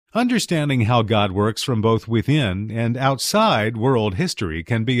Understanding how God works from both within and outside world history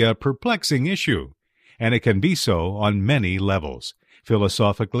can be a perplexing issue, and it can be so on many levels,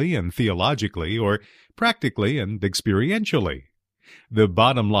 philosophically and theologically, or practically and experientially. The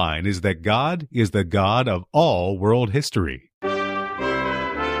bottom line is that God is the God of all world history.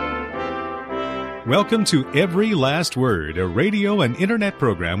 Welcome to Every Last Word, a radio and internet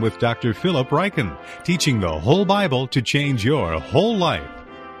program with Dr. Philip Ryken, teaching the whole Bible to change your whole life.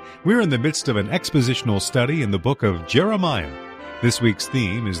 We're in the midst of an expositional study in the book of Jeremiah. This week's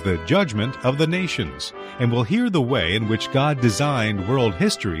theme is the judgment of the nations, and we'll hear the way in which God designed world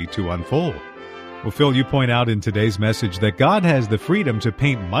history to unfold. Well, Phil, you point out in today's message that God has the freedom to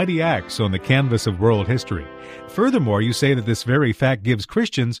paint mighty acts on the canvas of world history. Furthermore, you say that this very fact gives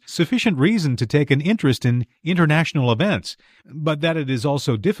Christians sufficient reason to take an interest in international events, but that it is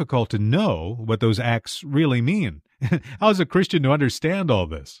also difficult to know what those acts really mean. How is a Christian to understand all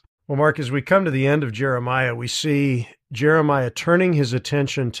this? Well, Mark, as we come to the end of Jeremiah, we see Jeremiah turning his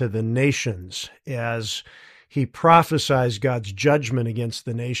attention to the nations as he prophesies God's judgment against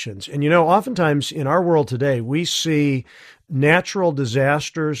the nations. And oftentimes in our world today, we see natural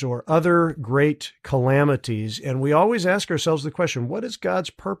disasters or other great calamities, and we always ask ourselves the question, what is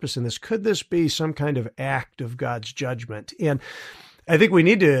God's purpose in this? Could this be some kind of act of God's judgment? And I think we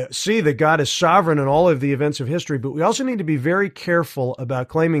need to see that God is sovereign in all of the events of history, but we also need to be very careful about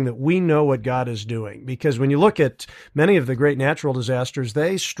claiming that we know what God is doing. Because when you look at many of the great natural disasters,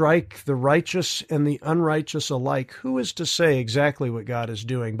 they strike the righteous and the unrighteous alike. Who is to say exactly what God is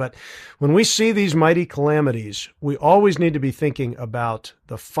doing? But when we see these mighty calamities, we always need to be thinking about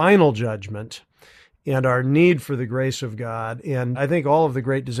the final judgment and our need for the grace of God. And I think all of the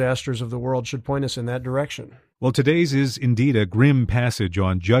great disasters of the world should point us in that direction. Well, today's is indeed a grim passage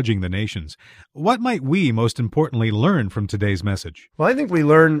on judging the nations. What might we, most importantly, learn from today's message? Well, I think we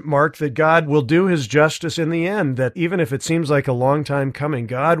learn, Mark, that God will do his justice in the end, that even if it seems like a long time coming,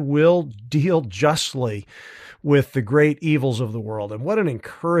 God will deal justly with the great evils of the world. And what an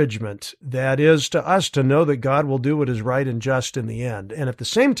encouragement that is to us to know that God will do what is right and just in the end. And at the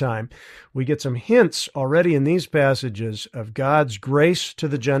same time, we get some hints already in these passages of God's grace to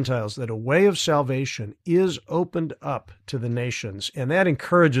the Gentiles, that a way of salvation is opened up to the nations. And that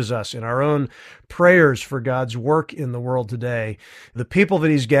encourages us in our own prayers for God's work in the world today, the people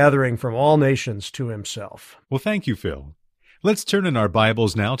that he's gathering from all nations to himself. Well, thank you, Phil. Let's turn in our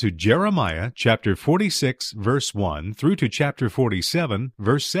Bibles now to Jeremiah chapter 46, verse 1 through to chapter 47,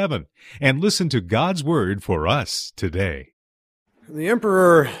 verse 7, and listen to God's word for us today. The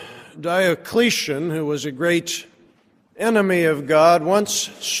Emperor Diocletian, who was a great enemy of God, once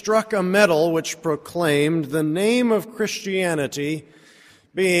struck a medal which proclaimed the name of Christianity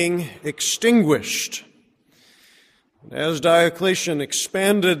being extinguished. As Diocletian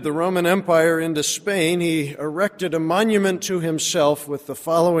expanded the Roman Empire into Spain, he erected a monument to himself with the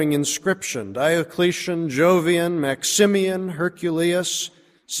following inscription: Diocletian, Jovian, Maximian, Herculeus,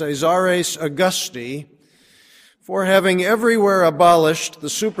 Caesares Augusti, for having everywhere abolished the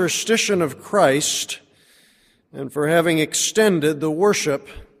superstition of Christ and for having extended the worship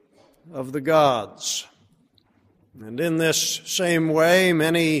of the gods. And in this same way,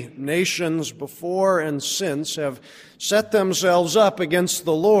 many nations before and since have set themselves up against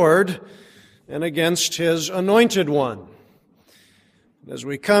the Lord and against his anointed one. As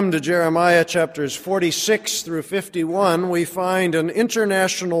we come to Jeremiah chapters 46 through 51, we find an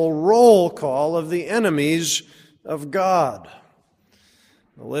international roll call of the enemies of God.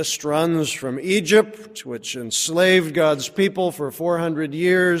 The list runs from Egypt, which enslaved God's people for 400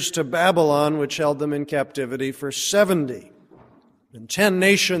 years, to Babylon, which held them in captivity for 70. And 10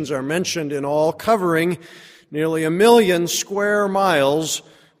 nations are mentioned in all, covering nearly 1 million square miles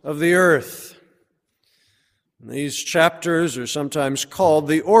of the earth. And these chapters are sometimes called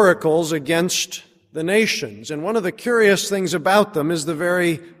the oracles against the nations. And one of the curious things about them is the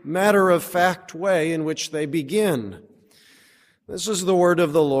very matter-of-fact way in which they begin. This is the word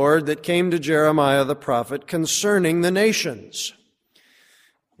of the Lord that came to Jeremiah the prophet concerning the nations.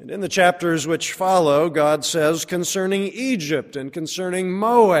 And in the chapters which follow, God says concerning Egypt and concerning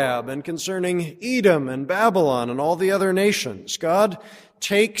Moab and concerning Edom and Babylon and all the other nations. God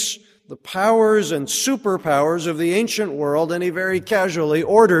takes the powers and superpowers of the ancient world and he very casually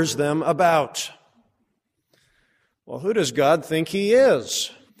orders them about. Well, who does God think he is?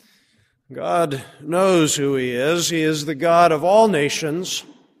 God knows who he is. He is the God of all nations.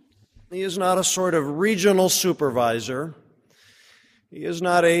 He is not a sort of regional supervisor. He is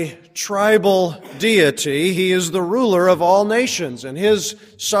not a tribal deity. He is the ruler of all nations, and his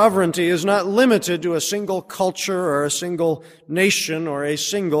sovereignty is not limited to a single culture or a single nation or a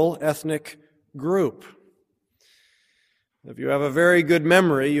single ethnic group. If you have a very good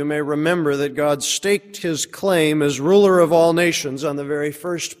memory, you may remember that God staked his claim as ruler of all nations on the very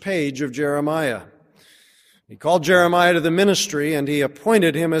first page of Jeremiah. He called Jeremiah to the ministry, and he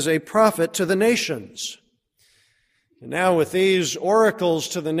appointed him as a prophet to the nations. And now with these oracles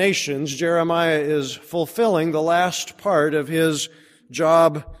to the nations, Jeremiah is fulfilling the last part of his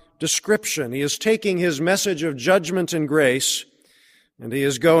job description. He is taking his message of judgment and grace, and he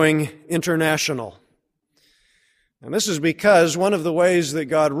is going international. And this is because one of the ways that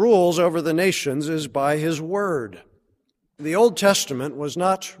God rules over the nations is by his word. The Old Testament was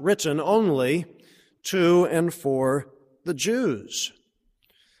not written only to and for the Jews.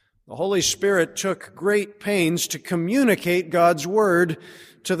 The Holy Spirit took great pains to communicate God's word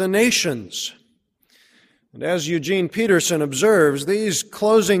to the nations. And as Eugene Peterson observes, these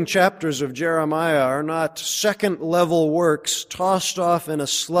closing chapters of Jeremiah are not second-level works tossed off in a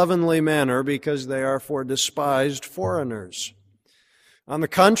slovenly manner because they are for despised foreigners. On the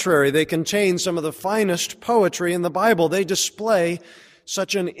contrary, they contain some of the finest poetry in the Bible. They display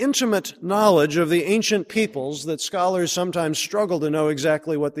such an intimate knowledge of the ancient peoples that scholars sometimes struggle to know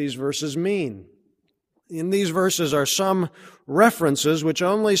exactly what these verses mean. In these verses are some references which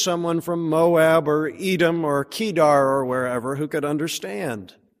only someone from Moab or Edom or Kedar or wherever who could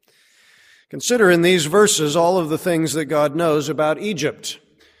understand. Consider in these verses all of the things that God knows about Egypt.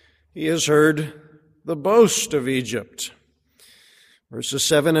 He has heard the boast of Egypt. Verses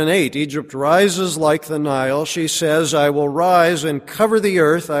 7 and 8, Egypt rises like the Nile. She says, I will rise and cover the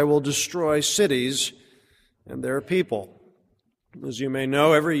earth. I will destroy cities and their people. As you may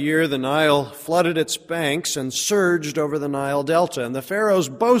know, every year the Nile flooded its banks and surged over the Nile Delta. And the pharaohs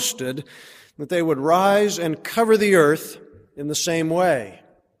boasted that they would rise and cover the earth in the same way.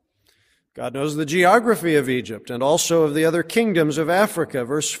 God knows the geography of Egypt and also of the other kingdoms of Africa.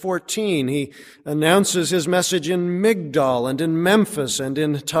 Verse 14, he announces his message in Migdol and in Memphis and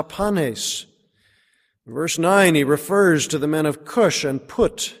in Tahpanhes. Verse 9, he refers to the men of Cush and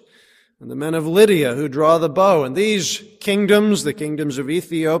Put and the men of Lydia who draw the bow. And these kingdoms, the kingdoms of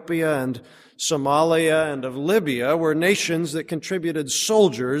Ethiopia and Somalia and of Libya, were nations that contributed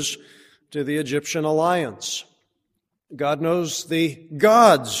soldiers to the Egyptian alliance. God knows the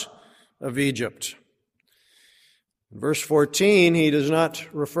gods of Egypt. In verse 14, he does not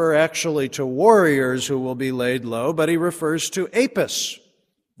refer actually to warriors who will be laid low, but he refers to Apis,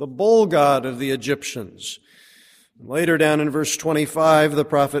 the bull god of the Egyptians. Later down in verse 25, the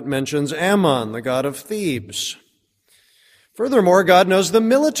prophet mentions Ammon, the god of Thebes. Furthermore, God knows the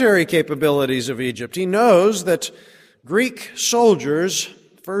military capabilities of Egypt. He knows that Greek soldiers,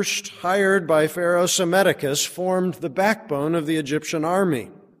 first hired by Pharaoh Psammetichus, formed the backbone of the Egyptian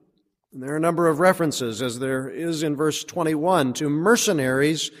army. And there are a number of references, as there is in verse 21, to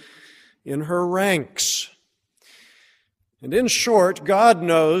mercenaries in her ranks. And in short, God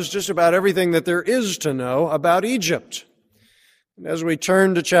knows just about everything that there is to know about Egypt. And as we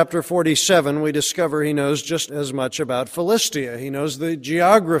turn to chapter 47, we discover he knows just as much about Philistia. He knows the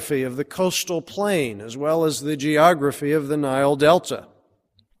geography of the coastal plain, as well as the geography of the Nile Delta.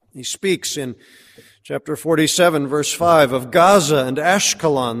 He speaks in Chapter 47, verse 5, of Gaza and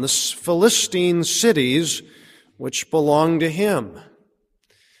Ashkelon, the Philistine cities which belong to him.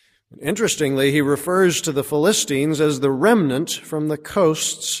 Interestingly, he refers to the Philistines as the remnant from the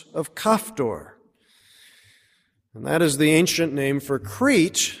coasts of Kaftor. And that is the ancient name for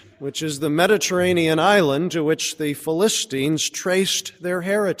Crete, which is the Mediterranean island to which the Philistines traced their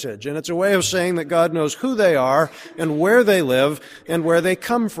heritage. And it's a way of saying that God knows who they are and where they live and where they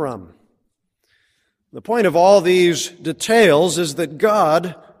come from. The point of all these details is that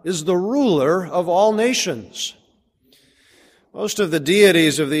God is the ruler of all nations. Most of the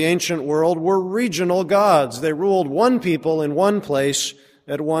deities of the ancient world were regional gods. They ruled one people in one place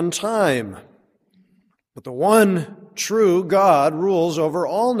at one time. But the one true God rules over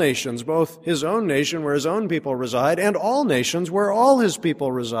all nations, both his own nation where his own people reside and all nations where all his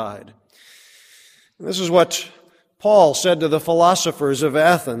people reside. And this is what Paul said to the philosophers of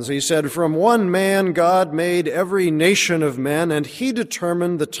Athens. He said, from one man God made every nation of men, and he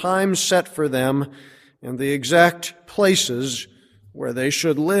determined the time set for them and the exact places where they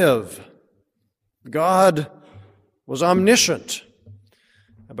should live. God was omniscient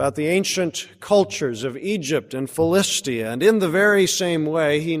about the ancient cultures of Egypt and Philistia, and in the very same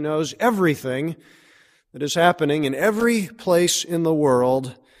way, he knows everything that is happening in every place in the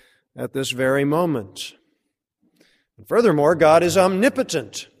world at this very moment. And furthermore, God is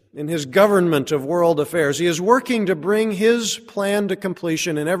omnipotent in His government of world affairs. He is working to bring His plan to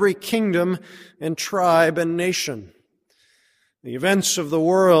completion in every kingdom and tribe and nation. The events of the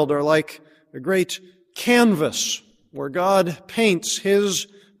world are like a great canvas where God paints His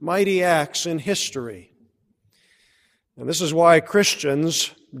mighty acts in history. And this is why Christians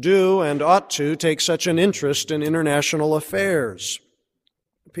do and ought to take such an interest in international affairs.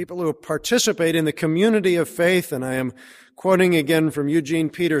 People who participate in the community of faith, and I am quoting again from Eugene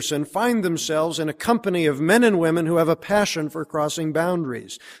Peterson, find themselves in a company of men and women who have a passion for crossing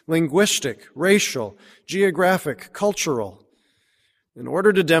boundaries, linguistic, racial, geographic, cultural, in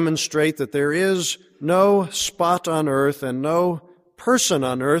order to demonstrate that there is no spot on earth and no person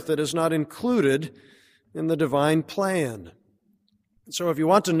on earth that is not included in the divine plan. So if you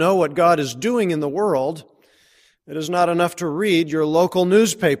want to know what God is doing in the world, it is not enough to read your local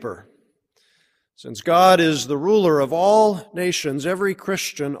newspaper. Since God is the ruler of all nations, every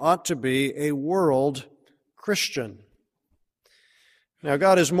Christian ought to be a world Christian. Now,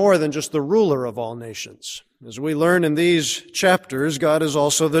 God is more than just the ruler of all nations. As we learn in these chapters, God is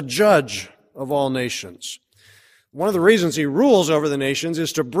also the judge of all nations. One of the reasons He rules over the nations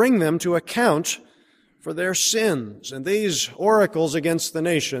is to bring them to account for their sins. And these oracles against the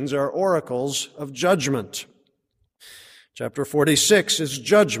nations are oracles of judgment. Chapter 46 is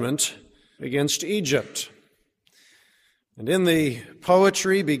judgment against Egypt. And in the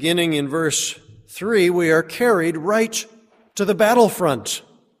poetry, beginning in verse 3, we are carried right to the battlefront.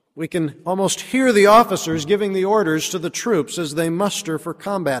 We can almost hear the officers giving the orders to the troops as they muster for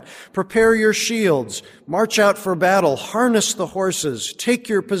combat. Prepare your shields, march out for battle, harness the horses, take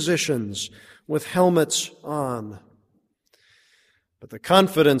your positions with helmets on. But the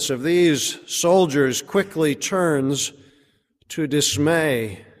confidence of these soldiers quickly turns to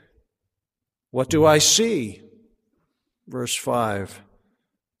dismay. What do I see? Verse 5.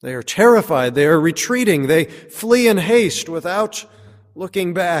 They are terrified. They are retreating. They flee in haste without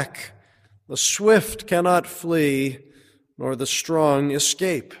looking back. The swift cannot flee, nor the strong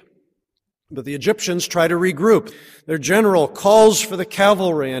escape. But the Egyptians try to regroup. Their general calls for the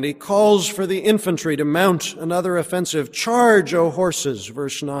cavalry, and he calls for the infantry to mount another offensive. Charge, O horses,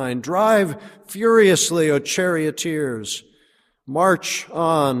 verse 9. Drive furiously, O charioteers. March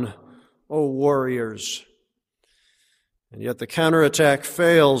on, O warriors. And yet the counterattack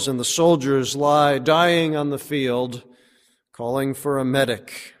fails, and the soldiers lie dying on the field, calling for a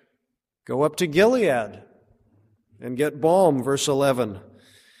medic. Go up to Gilead and get balm, verse 11.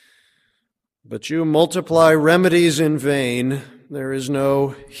 But you multiply remedies in vain. There is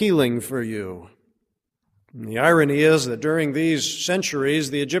no healing for you. And the irony is that during these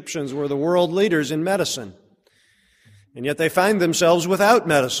centuries, the Egyptians were the world leaders in medicine. And yet they find themselves without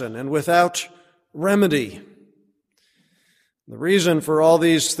medicine and without remedy. The reason for all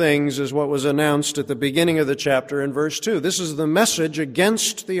these things is what was announced at the beginning of the chapter in verse 2. This is the message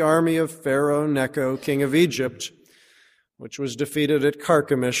against the army of Pharaoh Necho, king of Egypt, which was defeated at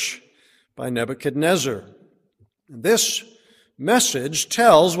Carchemish by Nebuchadnezzar. This message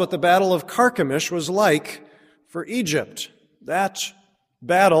tells what the battle of Carchemish was like for Egypt. That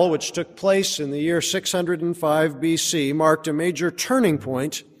battle, which took place in the year 605 BC, marked a major turning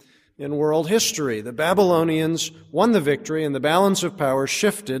point in world history. The Babylonians won the victory, and the balance of power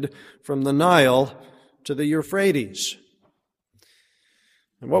shifted from the Nile to the Euphrates.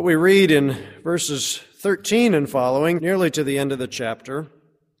 And what we read in verses 13 and following, nearly to the end of the chapter,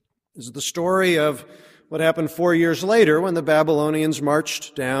 is the story of what happened 4 years later when the Babylonians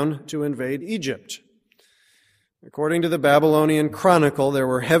marched down to invade Egypt. According to the Babylonian Chronicle, there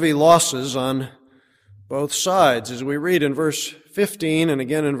were heavy losses on both sides. As we read in verse 15 and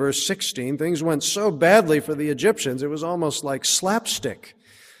again in verse 16, things went so badly for the Egyptians, it was almost like slapstick.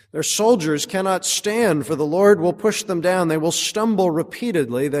 Their soldiers cannot stand, for the Lord will push them down. They will stumble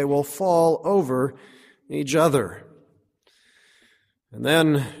repeatedly. They will fall over each other. And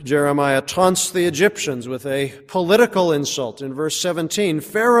then Jeremiah taunts the Egyptians with a political insult. In verse 17,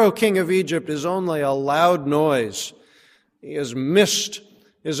 Pharaoh, king of Egypt, is only a loud noise. He has missed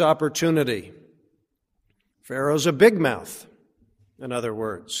his opportunity. Pharaoh's a big mouth, in other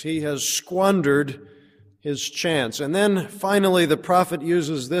words. He has squandered his chance. And then finally the prophet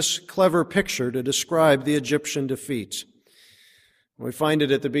uses this clever picture to describe the Egyptian defeat. We find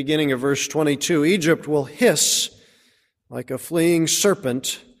it at the beginning of verse 22. Egypt will hiss like a fleeing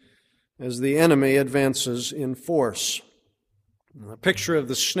serpent as the enemy advances in force. The picture of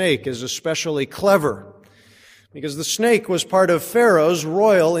the snake is especially clever because the snake was part of Pharaoh's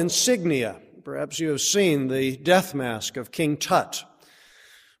royal insignia. Perhaps you have seen the death mask of King Tut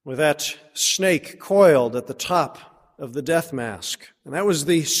with that snake coiled at the top of the death mask. And that was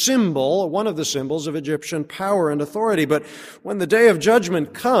the symbol, one of the symbols of Egyptian power and authority. But when the day of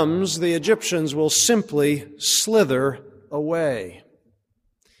judgment comes, the Egyptians will simply slither away.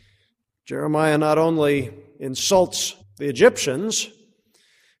 Jeremiah not only insults the Egyptians,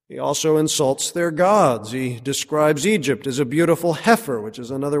 he also insults their gods. He describes Egypt as a beautiful heifer, which is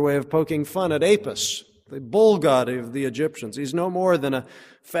another way of poking fun at Apis, the bull god of the Egyptians. He's no more than a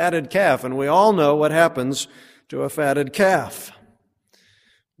fatted calf, and we all know what happens to a fatted calf.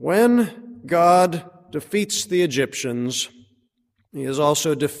 When God defeats the Egyptians, he is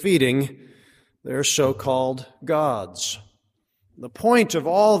also defeating their so-called gods. The point of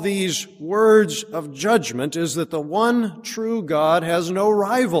all these words of judgment is that the one true God has no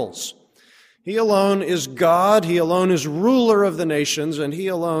rivals. He alone is God, he alone is ruler of the nations, and he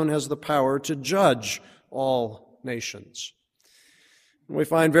alone has the power to judge all nations. And we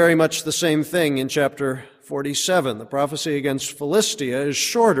find very much the same thing in chapter 47. The prophecy against Philistia is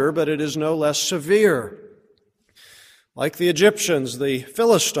shorter, but it is no less severe. Like the Egyptians, the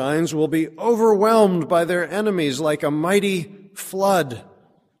Philistines will be overwhelmed by their enemies like a mighty flood.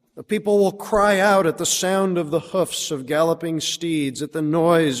 The people will cry out at the sound of the hoofs of galloping steeds, at the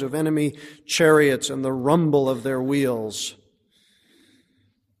noise of enemy chariots and the rumble of their wheels.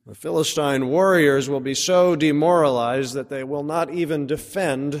 The Philistine warriors will be so demoralized that they will not even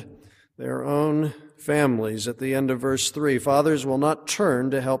defend their own families. At the end of verse 3, fathers will not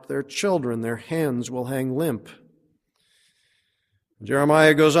turn to help their children. Their hands will hang limp.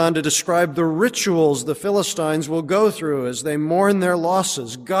 Jeremiah goes on to describe the rituals the Philistines will go through as they mourn their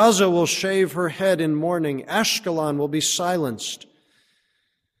losses. Gaza will shave her head in mourning. Ashkelon will be silenced.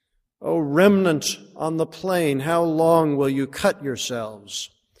 O remnant on the plain, how long will you cut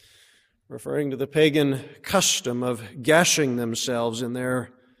yourselves? Referring to the pagan custom of gashing themselves in their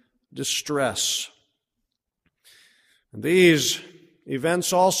distress. These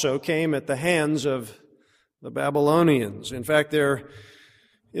events also came at the hands of the Babylonians. In fact, there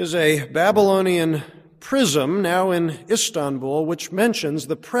is a Babylonian prism now in Istanbul which mentions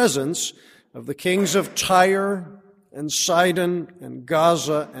the presence of the kings of Tyre and Sidon and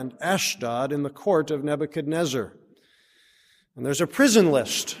Gaza and Ashdod in the court of Nebuchadnezzar. And there's a prison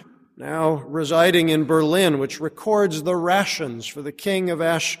list now residing in Berlin which records the rations for the king of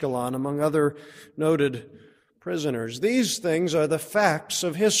Ashkelon, among other noted prisoners. These things are the facts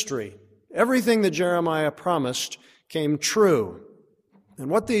of history. Everything that Jeremiah promised came true. And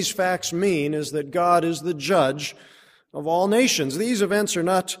what these facts mean is that God is the judge of all nations. These events are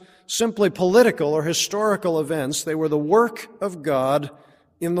not simply political or historical events. They were the work of God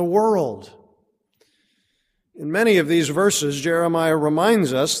in the world. In many of these verses, Jeremiah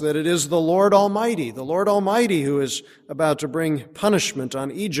reminds us that it is the Lord Almighty, who is about to bring punishment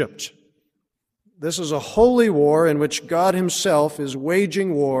on Egypt. This is a holy war in which God himself is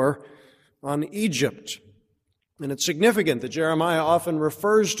waging war on Egypt. And it's significant that Jeremiah often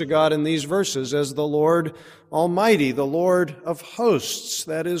refers to God in these verses as the Lord Almighty, the Lord of hosts.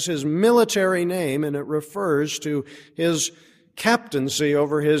 That is his military name, and it refers to his captaincy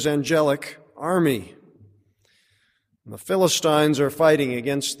over his angelic army. And the Philistines are fighting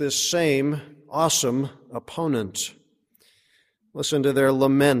against this same awesome opponent. Listen to their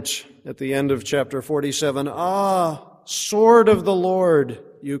lament at the end of chapter 47. Ah, sword of the Lord,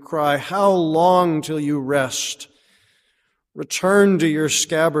 you cry, how long till you rest? Return to your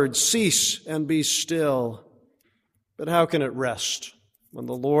scabbard, cease and be still. But how can it rest when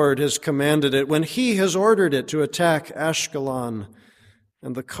the Lord has commanded it, when he has ordered it to attack Ashkelon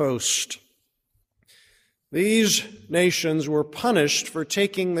and the coast? These nations were punished for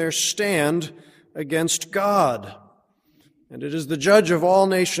taking their stand against God. And it is the judge of all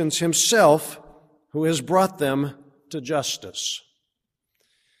nations himself who has brought them to justice.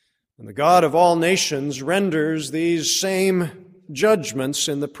 And the God of all nations renders these same judgments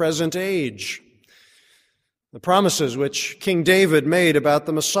in the present age. The promises which King David made about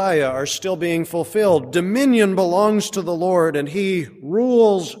the Messiah are still being fulfilled. Dominion belongs to the Lord, and he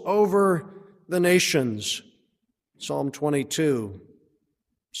rules over the nations. Psalm 22.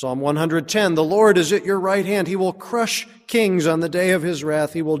 Psalm 110, the Lord is at your right hand. He will crush kings on the day of his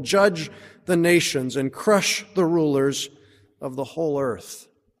wrath. He will judge the nations and crush the rulers of the whole earth.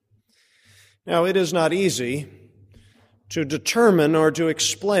 Now, it is not easy to determine or to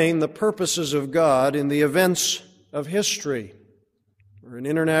explain the purposes of God in the events of history or in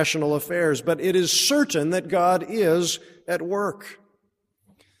international affairs, but it is certain that God is at work.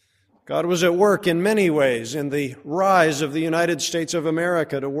 God was at work in many ways in the rise of the United States of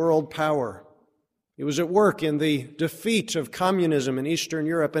America to world power. He was at work in the defeat of communism in Eastern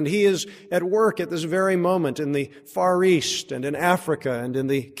Europe, and he is at work at this very moment in the Far East and in Africa and in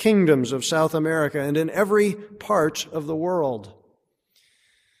the kingdoms of South America and in every part of the world.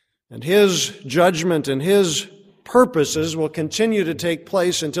 And his judgment and his purposes will continue to take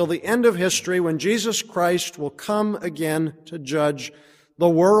place until the end of history, when Jesus Christ will come again to judge the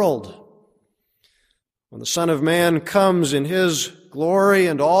world. When the Son of Man comes in his glory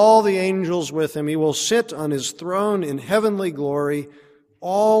and all the angels with him, he will sit on his throne in heavenly glory.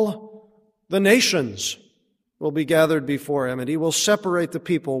 All the nations will be gathered before him, and he will separate the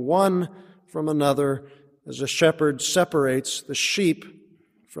people one from another as a shepherd separates the sheep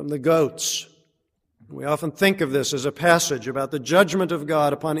from the goats. We often think of this as a passage about the judgment of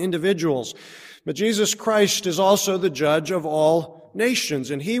God upon individuals, but Jesus Christ is also the judge of all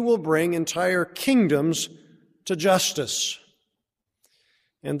nations, and he will bring entire kingdoms to justice.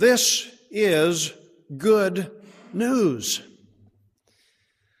 And this is good news.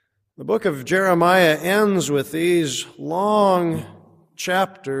 The book of Jeremiah ends with these long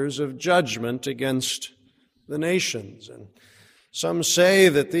chapters of judgment against the nations. And some say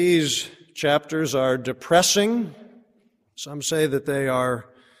that these chapters are depressing. Some say that they are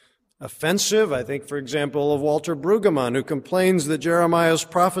offensive. I think, for example, of Walter Brueggemann, who complains that Jeremiah's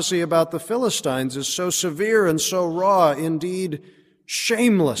prophecy about the Philistines is so severe and so raw, indeed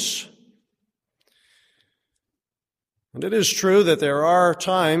shameless. And it is true that there are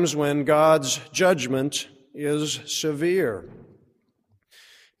times when God's judgment is severe.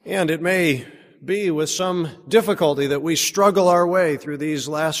 And it may be with some difficulty that we struggle our way through these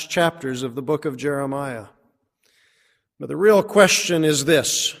last chapters of the book of Jeremiah. But the real question is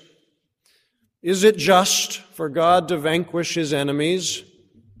this: is it just for God to vanquish his enemies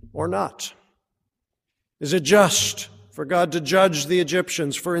or not? Is it just for God to judge the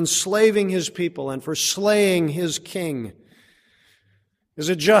Egyptians for enslaving his people and for slaying his king? Is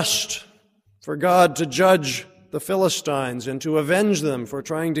it just for God to judge the Philistines and to avenge them for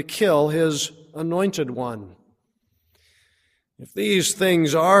trying to kill his anointed one? If these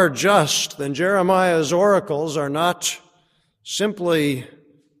things are just, then Jeremiah's oracles are not simply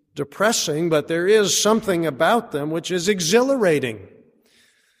depressing, but there is something about them which is exhilarating.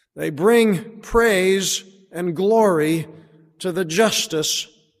 They bring praise and glory to the justice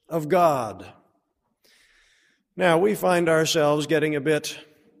of God. Now, we find ourselves getting a bit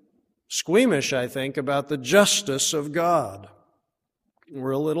squeamish, I think, about the justice of God.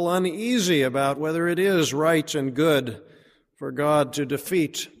 We're a little uneasy about whether it is right and good for God to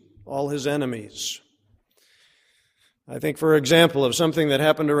defeat all his enemies. I think, for example, of something that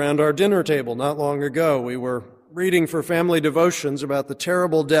happened around our dinner table not long ago. We were reading for family devotions about the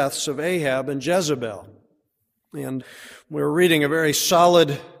terrible deaths of Ahab and Jezebel. And we were reading a very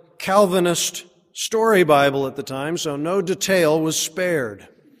solid Calvinist story Bible at the time, so no detail was spared.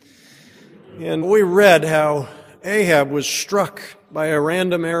 And we read how Ahab was struck by a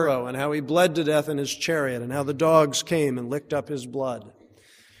random arrow and how he bled to death in his chariot and how the dogs came and licked up his blood.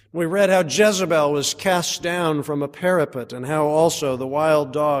 We read how Jezebel was cast down from a parapet and how also the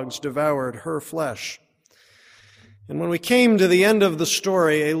wild dogs devoured her flesh. And when we came to the end of the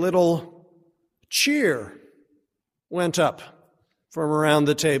story, a little cheer went up from around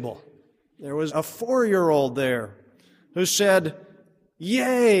the table. There was a 4-year-old there who said,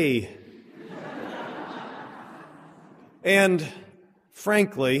 "Yay!" And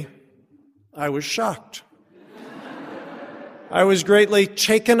frankly, I was shocked. I was greatly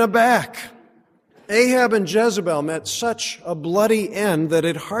taken aback. Ahab and Jezebel met such a bloody end that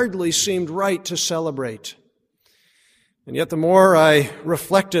it hardly seemed right to celebrate. And yet the more I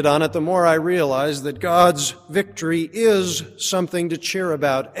reflected on it, the more I realized that God's victory is something to cheer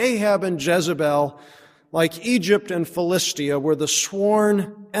about. Ahab and Jezebel, like Egypt and Philistia, were the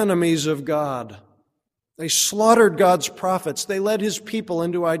sworn enemies of God. They slaughtered God's prophets. They led his people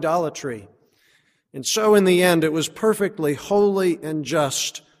into idolatry. And so in the end, it was perfectly holy and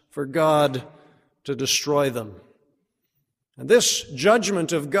just for God to destroy them. And this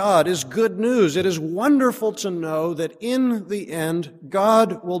judgment of God is good news. It is wonderful to know that in the end,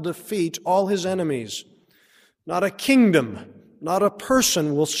 God will defeat all his enemies. Not a kingdom, not a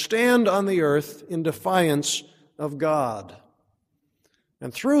person will stand on the earth in defiance of God.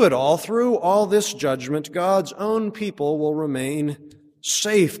 And through it all, through all this judgment, God's own people will remain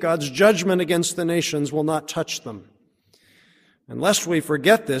safe. God's judgment against the nations will not touch them. And lest we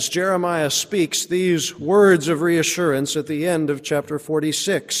forget this, Jeremiah speaks these words of reassurance at the end of chapter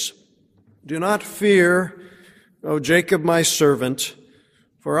 46. "Do not fear, O Jacob my servant,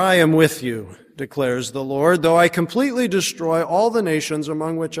 for I am with you. declares the Lord. Though I completely destroy all the nations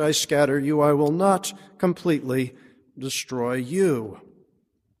among which I scatter you, I will not completely destroy you.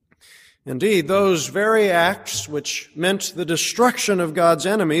 Indeed, those very acts which meant the destruction of God's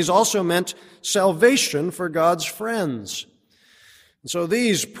enemies also meant salvation for God's friends. And so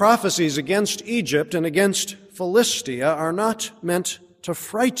these prophecies against Egypt and against Philistia are not meant to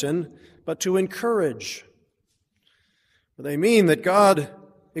frighten, but to encourage. They mean that God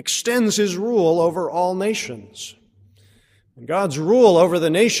extends his rule over all nations. And God's rule over the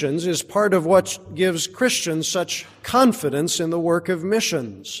nations is part of what gives Christians such confidence in the work of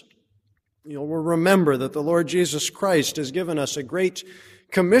missions. You'll remember that the Lord Jesus Christ has given us a great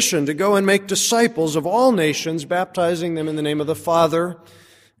commission to go and make disciples of all nations, baptizing them in the name of the Father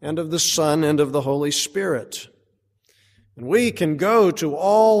and of the Son and of the Holy Spirit. And we can go to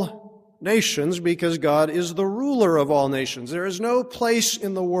all nations because God is the ruler of all nations. There is no place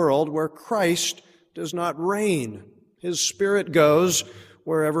in the world where Christ does not reign. His Spirit goes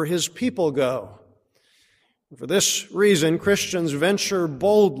wherever his people go. For this reason, Christians venture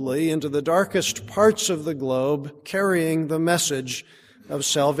boldly into the darkest parts of the globe, carrying the message of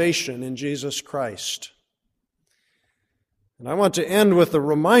salvation in Jesus Christ. And I want to end with the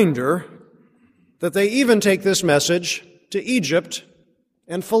reminder that they even take this message to Egypt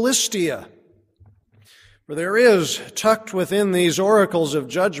and Philistia. For there is, tucked within these oracles of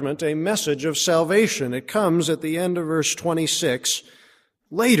judgment, a message of salvation. It comes at the end of verse 26.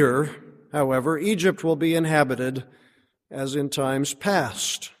 Later, however, Egypt will be inhabited as in times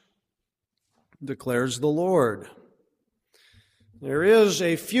past, declares the Lord. There is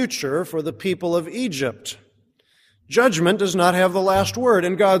a future for the people of Egypt. Judgment does not have the last word,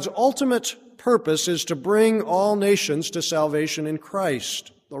 and God's ultimate purpose is to bring all nations to salvation in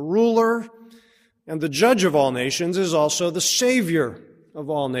Christ. The ruler and the judge of all nations is also the Savior of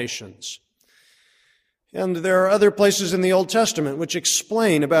all nations. And there are other places in the Old Testament which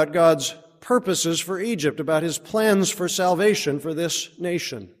explain about God's purposes for Egypt, about his plans for salvation for this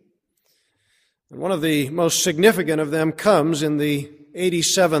nation. And one of the most significant of them comes in the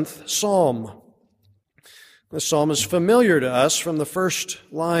 87th Psalm. This psalm is familiar to us from the first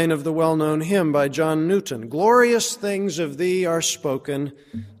line of the well-known hymn by John Newton. Glorious things of thee are spoken,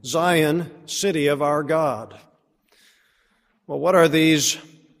 Zion, city of our God. Well, what are these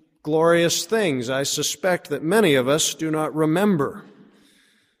glorious things? I suspect that many of us do not remember.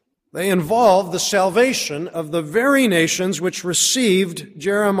 They involve the salvation of the very nations which received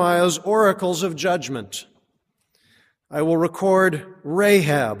Jeremiah's oracles of judgment. I will record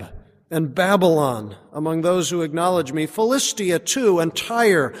Rahab and Babylon among those who acknowledge me, Philistia too, and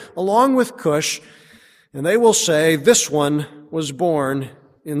Tyre, along with Cush, and they will say, this one was born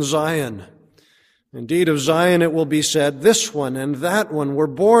in Zion. Indeed, of Zion it will be said, this one and that one were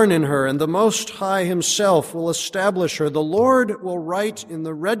born in her, and the Most High himself will establish her. The Lord will write in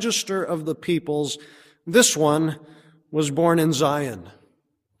the register of the peoples, this one was born in Zion.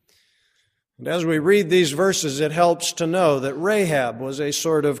 And as we read these verses, it helps to know that Rahab was a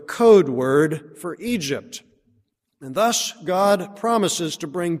sort of code word for Egypt. And thus, God promises to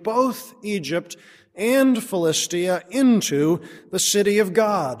bring both Egypt and Philistia into the city of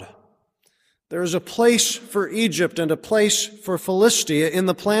God. There is a place for Egypt and a place for Philistia in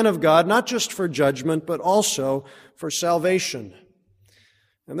the plan of God, not just for judgment, but also for salvation.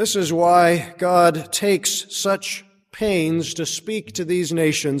 And this is why God takes such pains to speak to these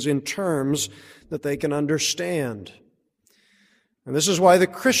nations in terms that they can understand. And this is why the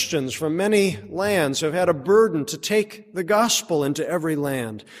Christians from many lands have had a burden to take the gospel into every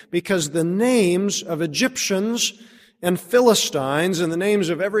land, because the names of Egyptians and Philistines and the names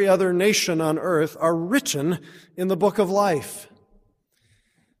of every other nation on earth are written in the book of life.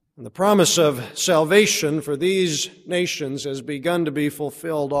 And the promise of salvation for these nations has begun to be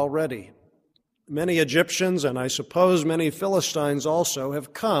fulfilled already. Many Egyptians, and I suppose many Philistines also,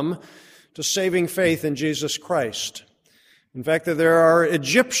 have come to saving faith in Jesus Christ. In fact, there are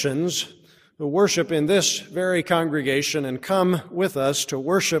Egyptians who worship in this very congregation and come with us to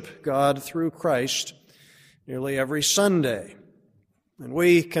worship God through Christ nearly every Sunday. And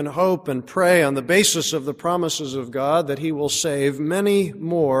we can hope and pray on the basis of the promises of God that He will save many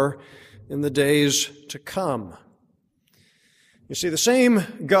more in the days to come. You see, the same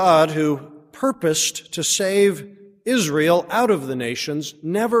God who purposed to save Israel out of the nations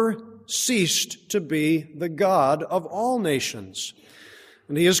never ceased to be the God of all nations.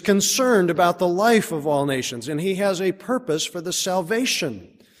 And He is concerned about the life of all nations, and He has a purpose for the salvation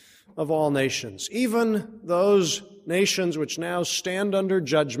of all nations, even those nations which now stand under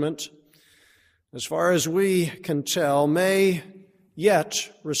judgment, as far as we can tell, may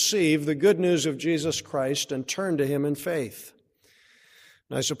yet receive the good news of Jesus Christ and turn to Him in faith.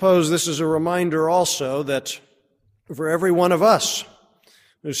 And I suppose this is a reminder also that for every one of us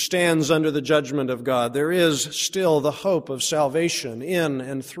who stands under the judgment of God, there is still the hope of salvation in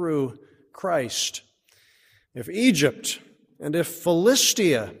and through Christ. If Egypt and if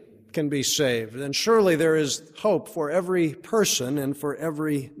Philistia can be saved, then surely there is hope for every person and for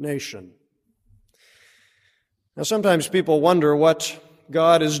every nation. Now, sometimes people wonder what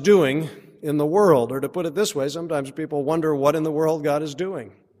God is doing in the world, or to put it this way, sometimes people wonder what in the world God is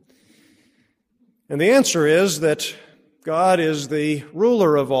doing. And the answer is that God is the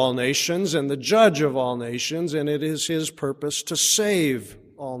ruler of all nations and the judge of all nations, and it is His purpose to save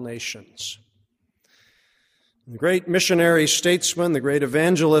all nations. The great missionary statesman, the great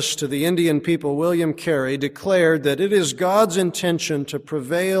evangelist to the Indian people, William Carey, declared that it is God's intention to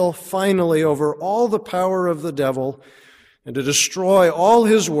prevail finally over all the power of the devil and to destroy all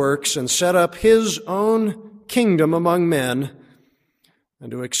his works and set up His own kingdom among men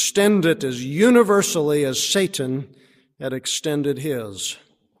and to extend it as universally as Satan had extended his.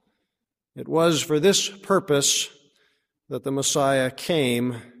 It was for this purpose that the Messiah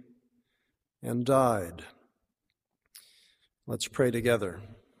came and died. Let's pray together.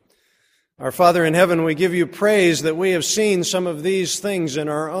 Our Father in heaven, we give You praise that we have seen some of these things in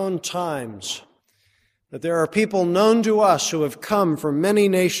our own times, that there are people known to us who have come from many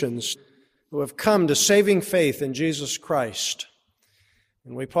nations, who have come to saving faith in Jesus Christ.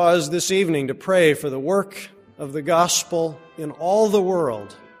 And we pause this evening to pray for the work of the gospel in all the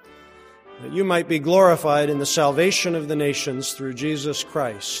world, that You might be glorified in the salvation of the nations through Jesus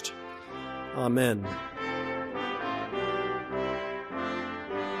Christ. Amen.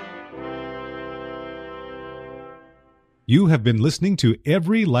 You have been listening to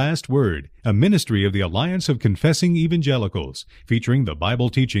Every Last Word, a ministry of the Alliance of Confessing Evangelicals, featuring the Bible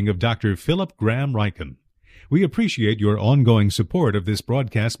teaching of Dr. Philip Graham Ryken. We appreciate your ongoing support of this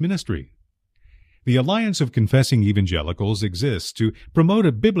broadcast ministry. The Alliance of Confessing Evangelicals exists to promote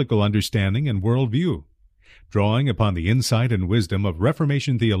a biblical understanding and worldview. Drawing upon the insight and wisdom of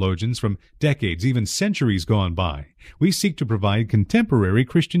Reformation theologians from decades, even centuries gone by, we seek to provide contemporary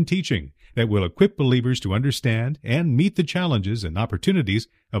Christian teaching that will equip believers to understand and meet the challenges and opportunities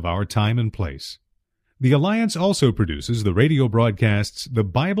of our time and place. The Alliance also produces the radio broadcasts The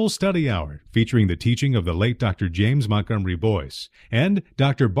Bible Study Hour, featuring the teaching of the late Dr. James Montgomery Boyce, and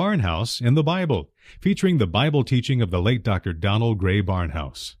Dr. Barnhouse in the Bible, featuring the Bible teaching of the late Dr. Donald Gray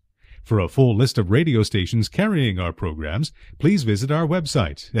Barnhouse. For a full list of radio stations carrying our programs, please visit our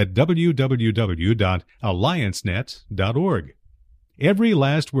website at www.alliancenet.org. Every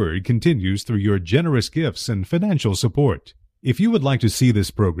Last Word continues through your generous gifts and financial support. If you would like to see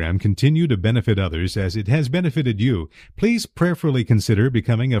this program continue to benefit others as it has benefited you, please prayerfully consider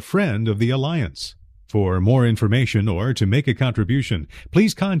becoming a friend of the Alliance. For more information or to make a contribution,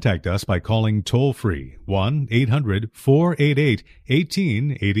 please contact us by calling toll-free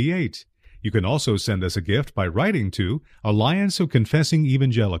 1-800-488-1888. You can also send us a gift by writing to Alliance of Confessing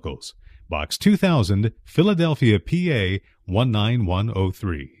Evangelicals, Box 2000, Philadelphia, PA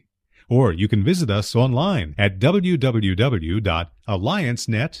 19103. Or you can visit us online at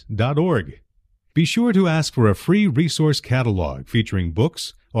www.alliancenet.org. Be sure to ask for a free resource catalog featuring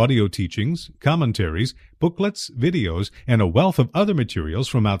books, audio teachings, commentaries, booklets, videos, and a wealth of other materials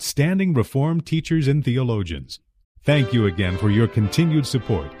from outstanding Reformed teachers and theologians. Thank you again for your continued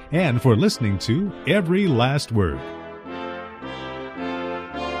support and for listening to Every Last Word.